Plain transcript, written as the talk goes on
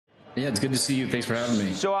Yeah, it's good to see you. Thanks for having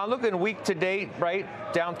me. So I'm looking week to date, right?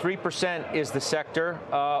 Down 3% is the sector.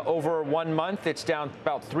 Over 1 month, it's down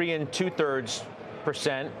about 3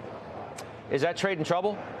 2/3%. Is that trade in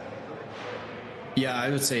trouble? Yeah, I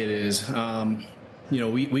would say it is.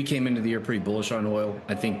 We came into the year pretty bullish on oil.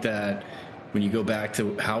 I think that when you go back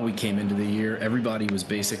to how we came into the year, everybody was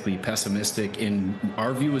basically pessimistic. And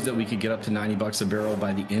our view was that we could get up to $90 a barrel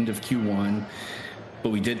by the end of Q1. But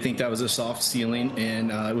we did think that was a soft ceiling, and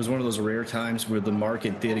it was one of those rare times where the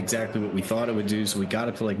market did exactly what we thought it would do. So we got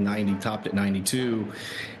up to like 90, topped at 92,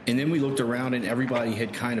 and then we looked around, and everybody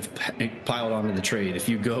had kind of piled onto the trade. If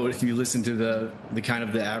you listen to the kind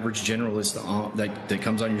of the average generalist that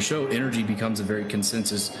comes on your show, energy becomes a very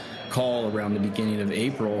consensus call around the beginning of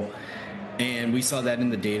April. And we saw that in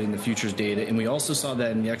the data, in the futures data, and we also saw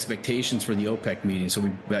that in the expectations for the OPEC meeting. So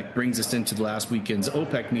that brings us into the last weekend's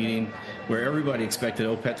OPEC meeting, where everybody expected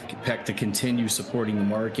OPEC to continue supporting the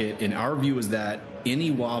market. And our view is that any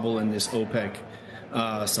wobble in this OPEC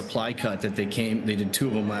supply cut that they did 2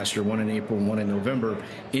 of them last year, one in April and one in November,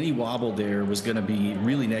 any wobble there was going to be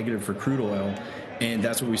really negative for crude oil. And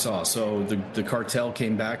that's what we saw. So the cartel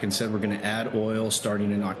came back and said we're going to add oil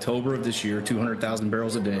starting in October of this year, 200,000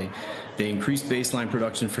 barrels a day. They increased baseline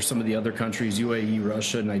production for some of the other countries, UAE,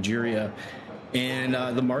 Russia, Nigeria. And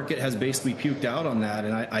the market has basically puked out on that.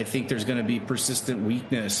 And I think there's going to be persistent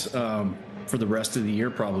weakness for the rest of the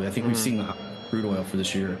year probably. I think we've seen the crude oil for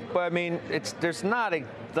this year. But I mean, there's not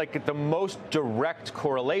the most direct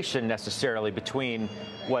correlation necessarily between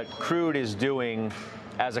what crude is doing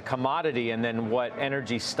as a commodity and then what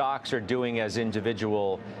energy stocks are doing as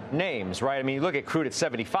individual names, right? I mean, you look at crude at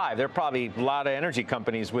 75. There are probably a lot of energy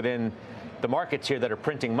companies within the markets here that are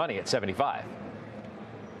printing money at 75.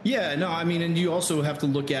 Yeah, no, I mean, and you also have to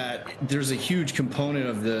look at, there's a huge component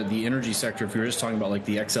of the energy sector, if you're just talking about like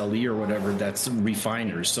the XLE or whatever, that's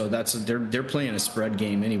refiners. So they're playing a spread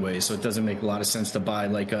game anyway. So it doesn't make a lot of sense to buy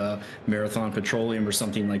like a Marathon Petroleum or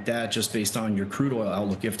something like that just based on your crude oil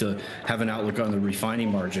outlook. You have to have an outlook on the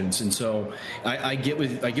refining margins. And so I get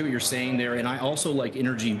what you're saying there. And I also like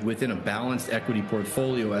energy within a balanced equity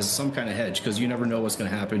portfolio as some kind of hedge, because you never know what's going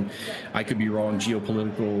to happen. I could be wrong.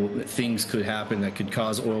 Geopolitical things could happen that could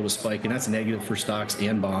cause oil to spike, and that's negative for stocks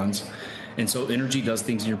and bonds. And so energy does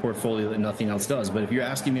things in your portfolio that nothing else does. But if you're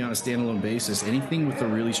asking me on a standalone basis, anything with a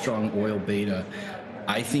really strong oil beta,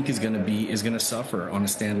 I think is going to suffer on a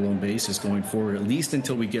standalone basis going forward, at least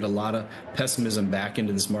until we get a lot of pessimism back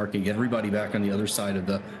into this market, get everybody back on the other side of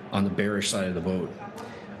the bearish side of the boat.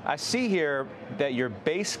 I see here that your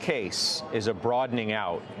base case is a broadening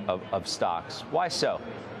out of stocks. Why so?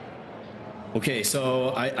 Okay,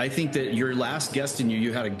 so I think that your last guest and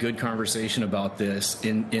you had a good conversation about this,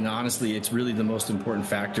 and honestly, it's really the most important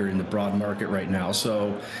factor in the broad market right now.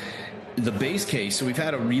 So the base case, so we've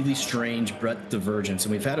had a really strange breadth divergence,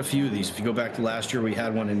 and we've had a few of these. If you go back to last year, we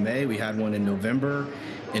had one in May, we had one in November,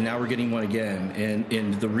 and now we're getting one again.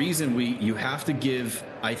 And the reason you have to give,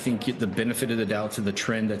 I think, the benefit of the doubt to the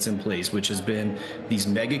trend that's in place, which has been these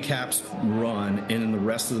mega caps run, and then the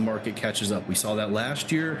rest of the market catches up. We saw that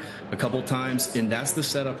last year a couple times, and that's the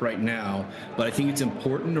setup right now. But I think it's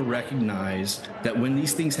important to recognize that when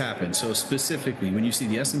these things happen, so specifically when you see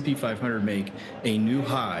the S&P 500 make a new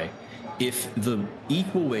high, if the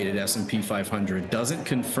equal weighted S&P 500 doesn't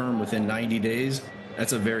confirm within 90 days,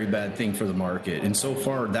 that's a very bad thing for the market. And so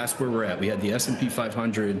far, that's where we're at. We had the S&P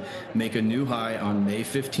 500 make a new high on May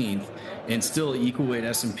 15th, and still equal weight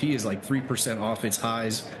S&P is like 3% off its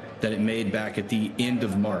highs that it made back at the end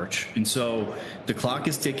of March. And so the clock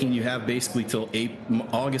is ticking. You have basically till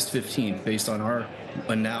August 15th, based on our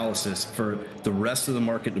analysis, for the rest of the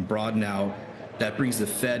market to broaden out. That brings the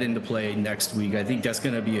Fed into play next week. I think that's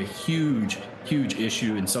going to be a huge, huge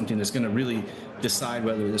issue, and something that's going to really decide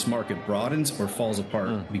whether this market broadens or falls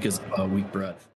apart because of weak breadth.